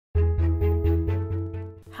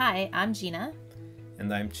Hi, I'm Gina.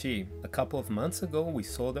 And I'm Thi. A couple of months ago, we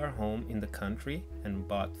sold our home in the country and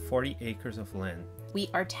bought 40 acres of land. We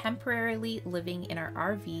are temporarily living in our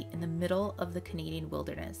RV in the middle of the Canadian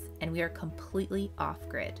wilderness, and we are completely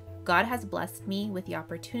off-grid. God has blessed me with the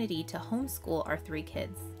opportunity to homeschool our 3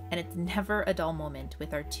 kids, and it's never a dull moment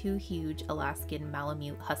with our 2 huge Alaskan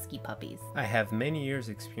Malamute Husky puppies. I have many years'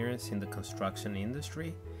 experience in the construction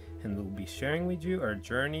industry, and we'll be sharing with you our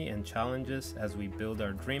journey and challenges as we build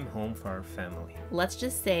our dream home for our family. Let's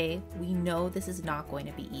just say we know this is not going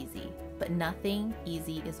to be easy, but nothing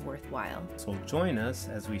easy is worthwhile. So join us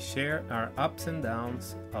as we share our ups and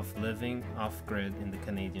downs of living off-grid in the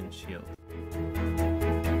Canadian Shield.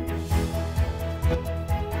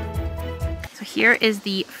 So here is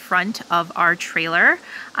the front of our trailer.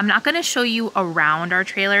 I'm not going to show you around our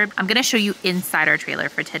trailer. I'm going to show you inside our trailer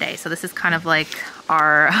for today. So this is kind of like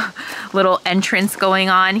our little entrance going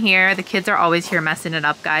on here. The kids are always here messing it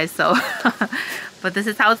up, guys. So, but this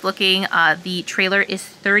is how it's looking. The trailer is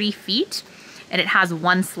 30 feet and it has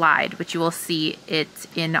 1 slide, which you will see it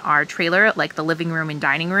in our trailer, like the living room and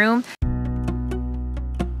dining room.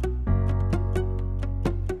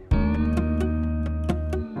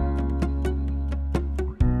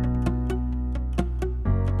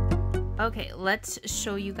 Okay, let's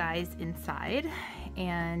show you guys inside.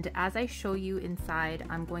 And as I show you inside,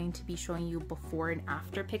 I'm going to be showing you before and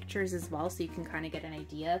after pictures as well, so you can kind of get an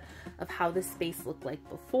idea of how this space looked like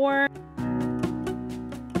before.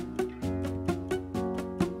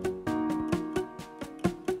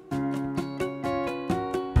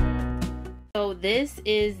 So this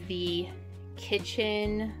is the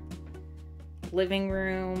kitchen, living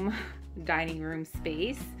room, dining room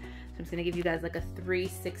space. I'm just gonna give you guys like a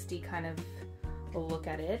 360 kind of a look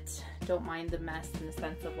at it. Don't mind the mess in the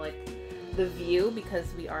sense of like the view because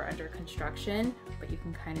we are under construction, but you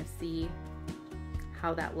can kind of see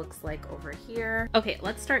how that looks like over here. Okay,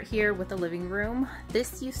 let's start here with the living room.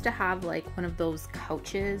 This used to have like one of those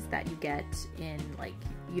couches that you get in like,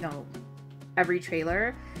 you know, every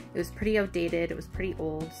trailer. It was pretty outdated, it was pretty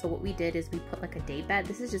old. So what we did is we put like a day bed.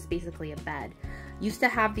 This is just basically a bed. Used to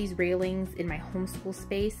have these railings in my homeschool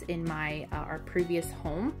space in my our previous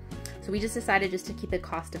home. So we just decided just to keep it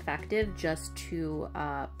cost effective, just to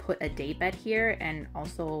put a day bed here, and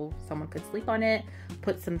also someone could sleep on it,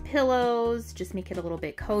 put some pillows, just make it a little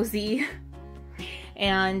bit cozy.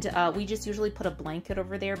 And we just usually put a blanket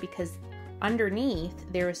over there because underneath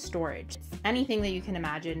there is storage. Anything that you can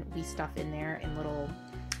imagine, we stuff in there in little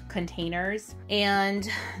containers. And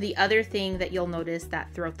the other thing that you'll notice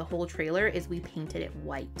that throughout the whole trailer is we painted it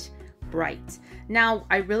white, bright. Now,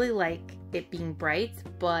 I really like it being bright,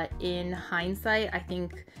 but in hindsight, I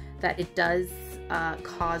think that it does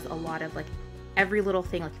cause a lot of like every little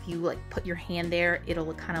thing, like if you like put your hand there,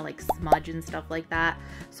 it'll kind of like smudge and stuff like that.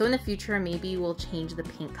 So in the future, maybe we'll change the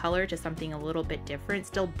paint color to something a little bit different,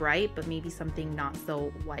 still bright, but maybe something not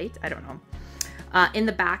so white. I don't know. In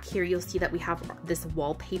the back here, you'll see that we have this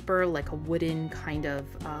wallpaper, like a wooden kind of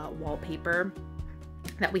wallpaper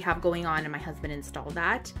that we have going on, and my husband installed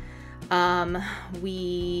that.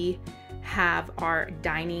 We have our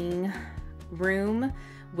dining room,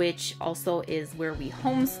 which also is where we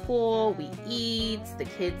homeschool, we eat, the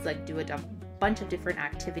kids like do a bunch of different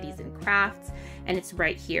activities and crafts, and it's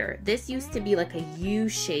right here. This used to be like a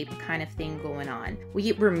U-shaped kind of thing going on.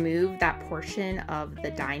 We removed that portion of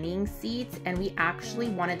the dining seats and we actually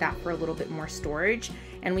wanted that for a little bit more storage,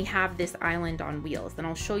 and we have this island on wheels, and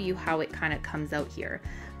I'll show you how it kind of comes out here.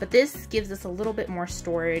 But this gives us a little bit more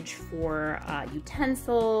storage for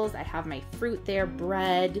utensils. I have my fruit there,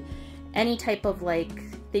 bread, any type of like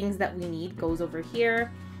things that we need goes over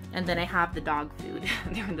here. And then I have the dog food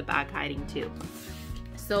there in the back hiding too.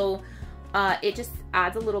 So it just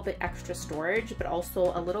adds a little bit extra storage, but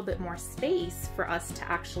also a little bit more space for us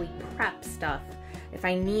to actually prep stuff. If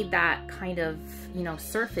I need that kind of, you know,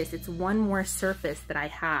 surface, it's one more surface that I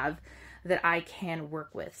have that I can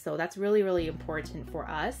work with. So that's really, really important for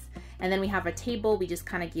us. And then we have a table. We just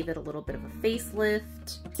kind of gave it a little bit of a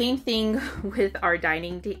facelift. Same thing with our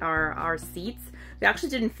our seats. We actually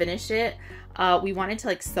didn't finish it. We wanted to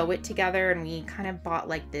like sew it together, and we kind of bought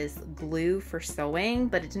like this glue for sewing,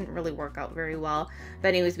 but it didn't really work out very well. But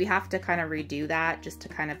anyways, we have to kind of redo that just to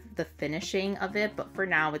kind of the finishing of it, but for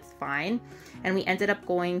now it's fine. And we ended up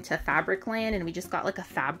going to Fabric Land, and we just got like a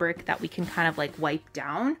fabric that we can kind of like wipe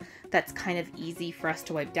down. That's kind of easy for us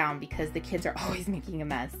to wipe down because the kids are always making a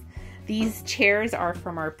mess. These chairs are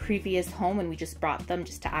from our previous home, and we just brought them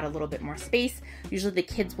just to add a little bit more space. Usually the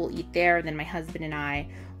kids will eat there, and then my husband and I,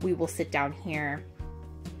 we will sit down here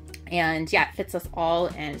And yeah, it fits us all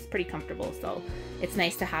and it's pretty comfortable. So it's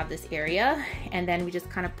nice to have this area. And then we just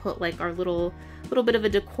kind of put like our little bit of a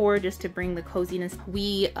decor just to bring the coziness.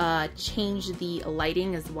 We changed the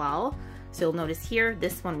lighting as well. So you'll notice here,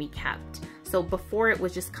 this one we kept. So before it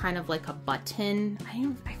was just kind of like a button.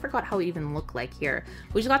 I forgot how it even looked like here.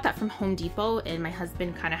 We just got that from Home Depot, and my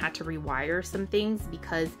husband kind of had to rewire some things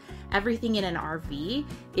because everything in an RV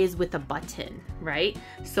is with a button, right?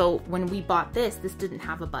 So when we bought this didn't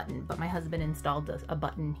have a button, but my husband installed a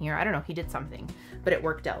button here. I don't know, he did something, but it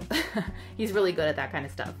worked out. He's really good at that kind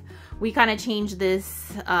of stuff. We kind of changed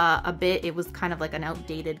this a bit. It was kind of like an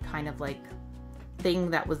outdated kind of like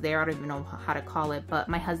thing that was there. I don't even know how to call it, but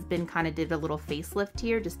my husband kind of did a little facelift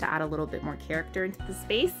here just to add a little bit more character into the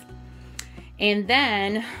space. And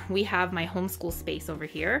then we have my homeschool space over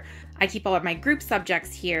here. I keep all of my group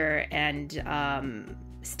subjects here and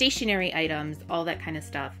stationary items, all that kind of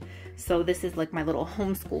stuff. So this is like my little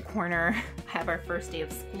homeschool corner. I have our first day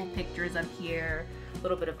of school pictures up here, a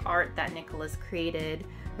little bit of art that Nicholas created.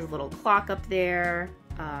 There's a little clock up there,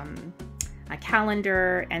 a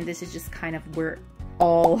calendar, and this is just kind of where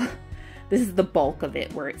this is the bulk of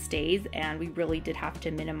it where it stays, and we really did have to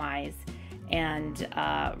minimize and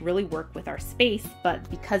really work with our space, but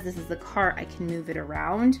because this is a cart, I can move it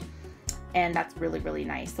around, and that's really, really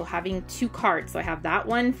nice. So having two carts, so I have that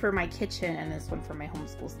one for my kitchen and this one for my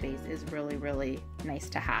homeschool space, is really, really nice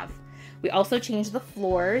to have. We also changed the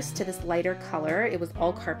floors to this lighter color. It was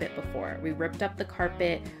all carpet before. We ripped up the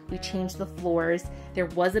carpet, we changed the floors. There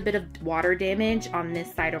was a bit of water damage on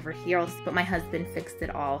this side over here, but my husband fixed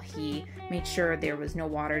it all. He made sure there was no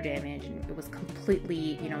water damage and it was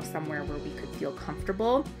completely, you know, somewhere where we could feel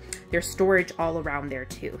comfortable. There's storage all around there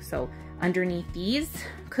too. So underneath these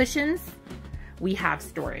cushions, we have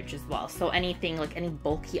storage as well. So anything, like any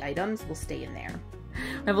bulky items will stay in there.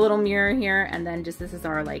 I have a little mirror here, and then just this is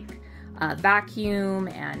our like vacuum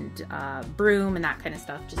and broom and that kind of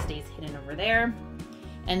stuff just stays hidden over there.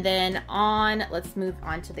 And then let's move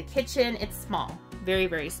on to the kitchen. It's small, very,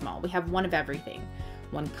 very small. We have one of everything.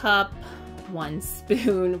 One cup, one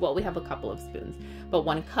spoon. Well, we have a couple of spoons, but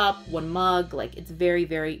one cup, one mug, like it's very,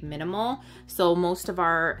 very minimal. So most of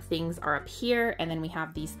our things are up here, and then we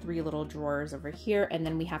have these three little drawers over here, and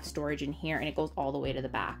then we have storage in here, and it goes all the way to the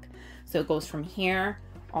back. So it goes from here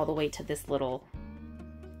all the way to this little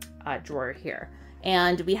drawer here.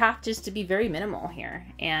 And we have just to be very minimal here.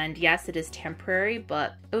 And yes, it is temporary,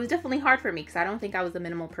 but it was definitely hard for me because I don't think I was a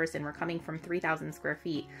minimal person. We're coming from 3,000 square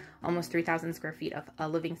feet, almost 3,000 square feet of a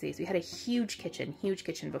living space. We had a huge kitchen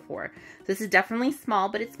before. So this is definitely small,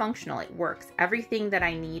 but it's functional. It works. Everything that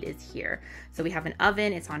I need is here. So we have an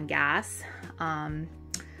oven, it's on gas.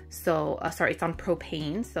 Sorry, it's on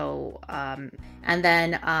propane. So, and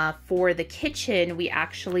then for the kitchen, we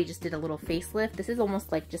actually just did a little facelift. This is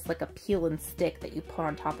almost like just like a peel and stick that you put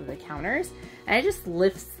on top of the counters, and it just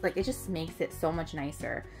lifts, like it just makes it so much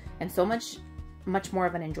nicer and so much more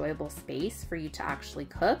of an enjoyable space for you to actually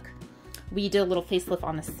cook. We did a little facelift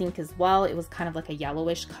on the sink as well. It was kind of like a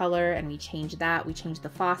yellowish color, and we changed that. We changed the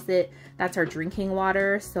faucet. That's our drinking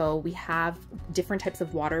water. So we have different types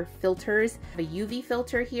of water filters. A UV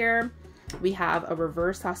filter here. We have a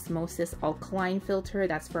reverse osmosis alkaline filter.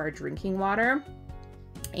 That's for our drinking water.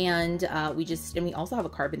 And we also have a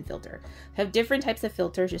carbon filter. We have different types of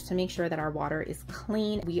filters just to make sure that our water is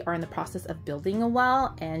clean. We are in the process of building a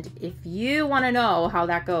well, and if you want to know how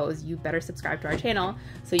that goes, you better subscribe to our channel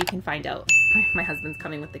so you can find out. My husband's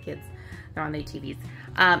coming with the kids. They're on the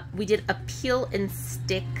ATVs. We did a peel and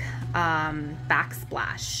stick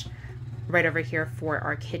backsplash right over here for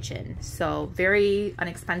our kitchen. So very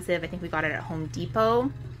inexpensive. I think we got it at Home Depot.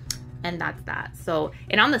 And that's that. So,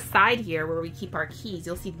 and on the side here where we keep our keys,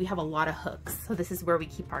 you'll see we have a lot of hooks. So this is where we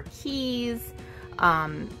keep our keys.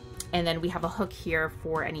 And then we have a hook here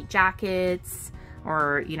for any jackets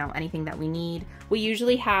or, you know, anything that we need. We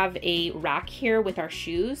usually have a rack here with our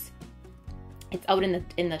shoes. It's out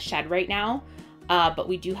in the shed right now. But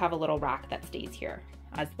we do have a little rack that stays here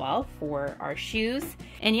as well for our shoes.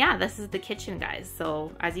 And yeah, this is the kitchen, guys.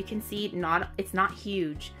 So as you can see, it's not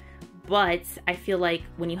huge. But I feel like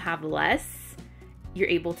when you have less, you're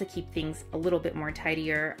able to keep things a little bit more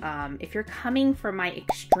tidier. If you're coming from my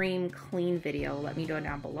extreme clean video, let me know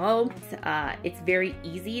down below. It's very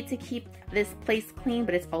easy to keep this place clean,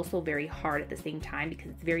 but it's also very hard at the same time because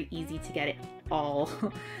it's very easy to get it all,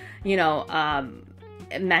 you know,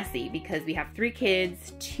 messy because we have 3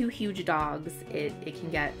 kids, 2 huge dogs. It can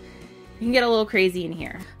get a little crazy in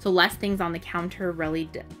here. So less things on the counter really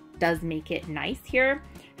does make it nice here.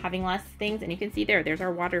 having less things. And you can see there's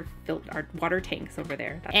our water tanks over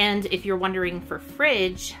there. And if you're wondering for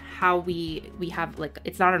fridge, how we have like,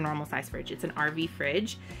 it's not a normal size fridge, it's an RV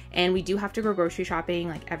fridge. And we do have to go grocery shopping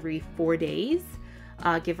like every 4 days,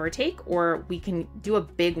 give or take, or we can do a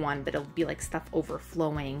big one, but it'll be like stuff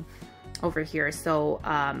overflowing over here. So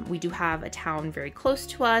we do have a town very close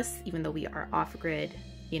to us, even though we are off grid,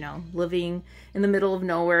 you know, living in the middle of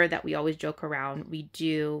nowhere, that we always joke around. We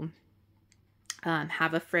do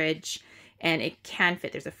have a fridge, and it can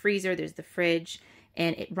fit. There's a freezer, there's the fridge,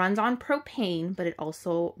 and it runs on propane, but it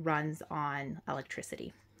also runs on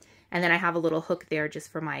electricity. And then I have a little hook there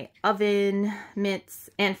just for my oven mitts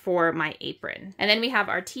and for my apron. And then we have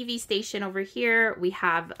our TV station over here. We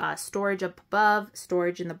have storage up above,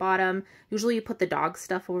 storage in the bottom. Usually you put the dog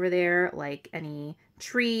stuff over there, like any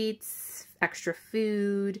treats, extra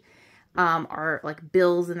food, our like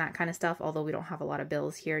bills and that kind of stuff. Although we don't have a lot of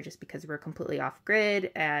bills here just because we're completely off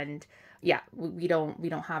grid, and yeah, we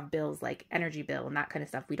don't have bills like energy bill and that kind of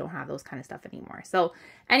stuff. We don't have those kind of stuff anymore. So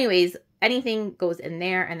anyways, anything goes in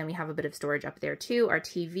there. And then we have a bit of storage up there too, our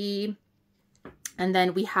TV. And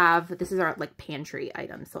then we have, this is our like pantry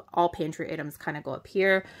items. So all pantry items kind of go up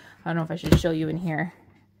here. I don't know if I should show you in here.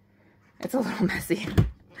 It's a little messy,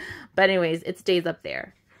 but anyways, it stays up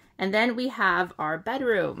there. And then we have our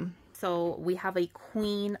bedroom. So we have a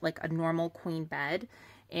queen, like a normal queen bed.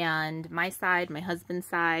 And my side, my husband's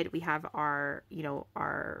side, we have our, you know,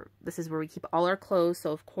 this is where we keep all our clothes.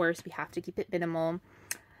 So of course we have to keep it minimal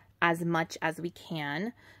as much as we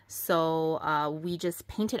can. So we just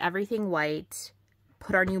painted everything white,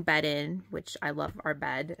 put our new bed in, which I love our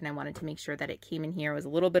bed. And I wanted to make sure that it came in here. It was a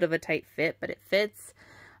little bit of a tight fit, but it fits,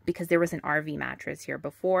 because there was an RV mattress here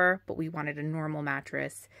before, but we wanted a normal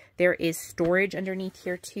mattress. There is storage underneath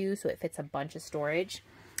here too, so it fits a bunch of storage.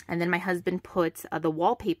 And then my husband puts the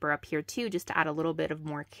wallpaper up here too, just to add a little bit of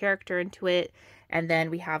more character into it. And then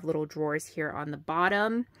we have little drawers here on the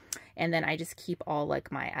bottom. And then I just keep all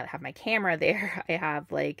like I have my camera there. I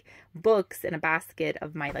have like books and a basket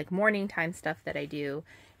of my like morning time stuff that I do.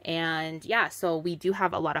 And yeah, so we do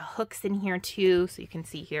have a lot of hooks in here too. So you can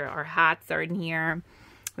see here, our hats are in here.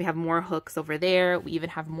 We have more hooks over there. We even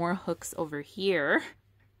have more hooks over here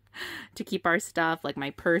to keep our stuff, like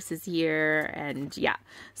my purse is here. And yeah,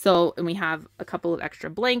 so, and we have a couple of extra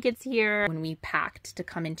blankets here. When we packed to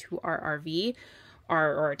come into our RV,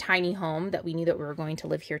 our tiny home, that we knew that we were going to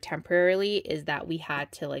live here temporarily, is that we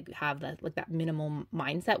had to like have that minimal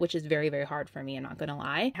mindset, which is very, very hard for me, I'm not gonna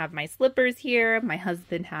lie. I have my slippers here. My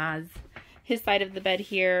husband has his side of the bed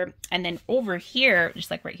here. And then over here,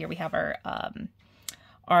 just like right here, we have our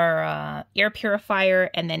air purifier,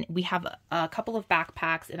 and then we have a couple of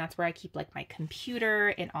backpacks, and that's where I keep like my computer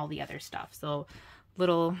and all the other stuff. So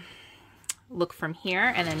little look from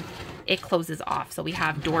here, and then it closes off. So we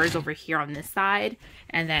have doors over here on this side,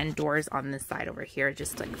 and then doors on this side over here,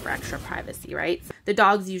 just like for extra privacy, right? The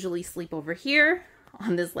dogs usually sleep over here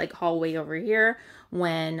on this like hallway over here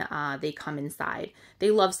when they come inside.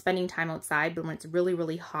 They love spending time outside, but when it's really,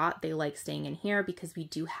 really hot, they like staying in here because we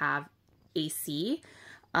do have AC.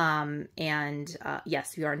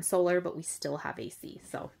 Yes, we are in solar, but we still have AC.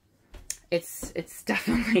 So it's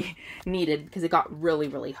definitely needed because it got really,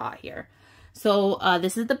 really hot here. So,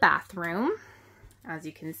 this is the bathroom. As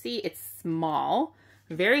you can see, it's small,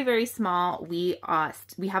 very, very small. We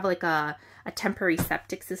have like a temporary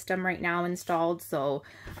septic system right now installed. So,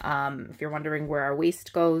 if you're wondering where our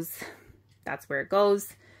waste goes, that's where it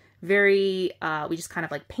goes. We just kind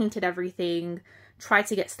of like painted everything. Try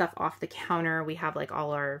to get stuff off the counter. We have like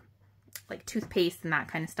all our like toothpaste and that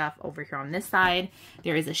kind of stuff over here on this side.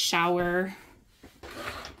 There is a shower.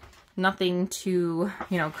 Nothing too,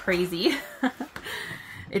 you know, crazy.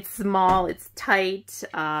 It's small, it's tight.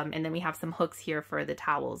 And then we have some hooks here for the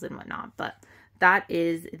towels and whatnot. But that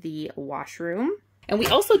is the washroom. And we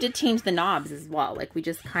also did change the knobs as well. Like we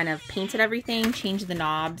just kind of painted everything, changed the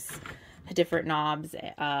knobs, different knobs.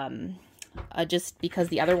 Just because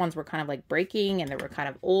the other ones were kind of like breaking and they were kind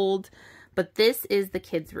of old. But this is the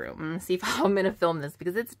kids' room. I'm gonna see how I'm gonna film this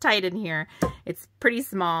because it's tight in here. It's pretty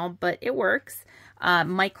small, but it works.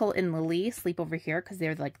 Michael and Lily sleep over here because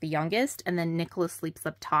they're like the youngest, and then Nicholas sleeps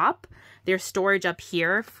up top. There's storage up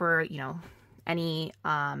here for, you know, any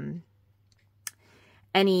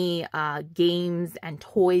games and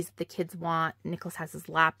toys that the kids want. Nicholas has his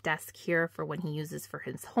lap desk here for when he uses for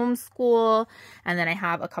his homeschool. And then I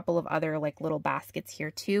have a couple of other like little baskets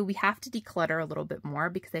here too. We have to declutter a little bit more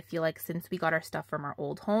because I feel like since we got our stuff from our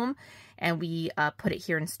old home and we put it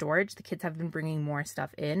here in storage, the kids have been bringing more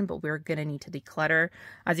stuff in, but we're gonna need to declutter.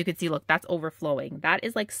 As you can see, look, that's overflowing. That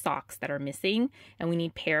is like socks that are missing and we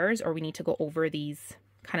need pairs, or we need to go over these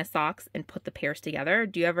kind of socks and put the pairs together.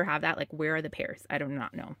 Do you ever have that? Like, where are the pairs? I do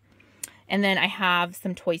not know. And then I have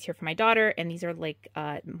some toys here for my daughter, and these are like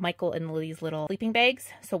Michael and Lily's little sleeping bags.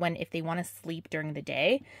 So if they want to sleep during the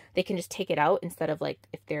day, they can just take it out instead of like,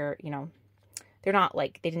 if they're, you know, they're not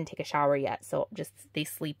like, they didn't take a shower yet. So just, they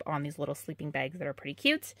sleep on these little sleeping bags that are pretty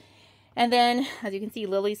cute. And then, as you can see,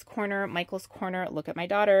 Lily's corner, Michael's corner. Look at my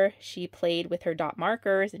daughter. She played with her dot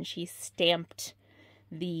markers and she stamped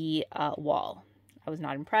the wall. I was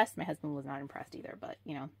not impressed. My husband was not impressed either, but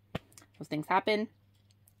you know, those things happen.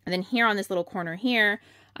 And then here on this little corner here,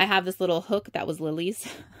 I have this little hook that was Lily's.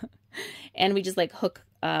 And we just like hook,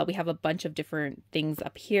 we have a bunch of different things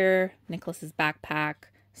up here. Nicholas's backpack,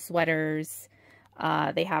 sweaters.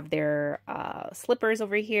 They have their slippers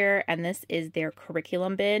over here. And this is their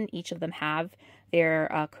curriculum bin. Each of them have their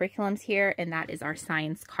curriculums here. And that is our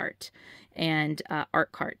science cart and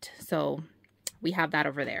art cart. So we have that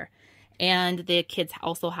over there. And the kids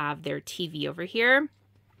also have their TV over here.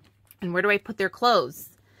 And where do I put their clothes?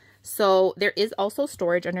 So there is also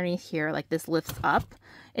storage underneath here, like this lifts up.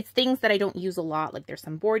 It's things that I don't use a lot, like there's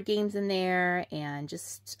some board games in there and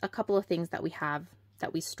just a couple of things that we have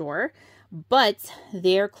that we store, but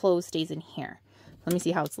their clothes stays in here. Let me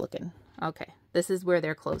see how it's looking. Okay, this is where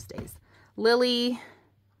their clothes stays. Lily,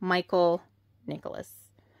 Michael, Nicholas.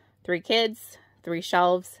 3 kids, 3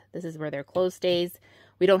 shelves. This is where their clothes stays.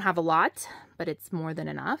 We don't have a lot, but it's more than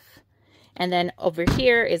enough. And then over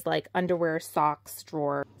here is like underwear, socks,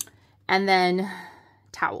 drawer, and then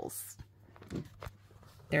towels.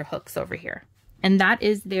 Their hooks over here. And that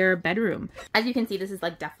is their bedroom. As you can see, this is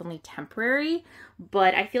like definitely temporary,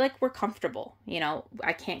 but I feel like we're comfortable. You know,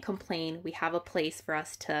 I can't complain. We have a place for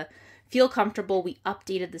us to feel comfortable. We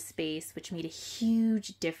updated the space, which made a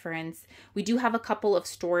huge difference. We do have a couple of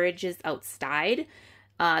storages outside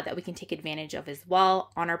that we can take advantage of as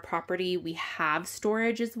well. On our property, we have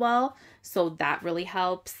storage as well, so that really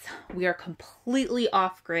helps. We are completely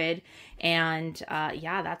off grid, and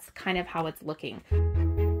yeah, that's kind of how it's looking.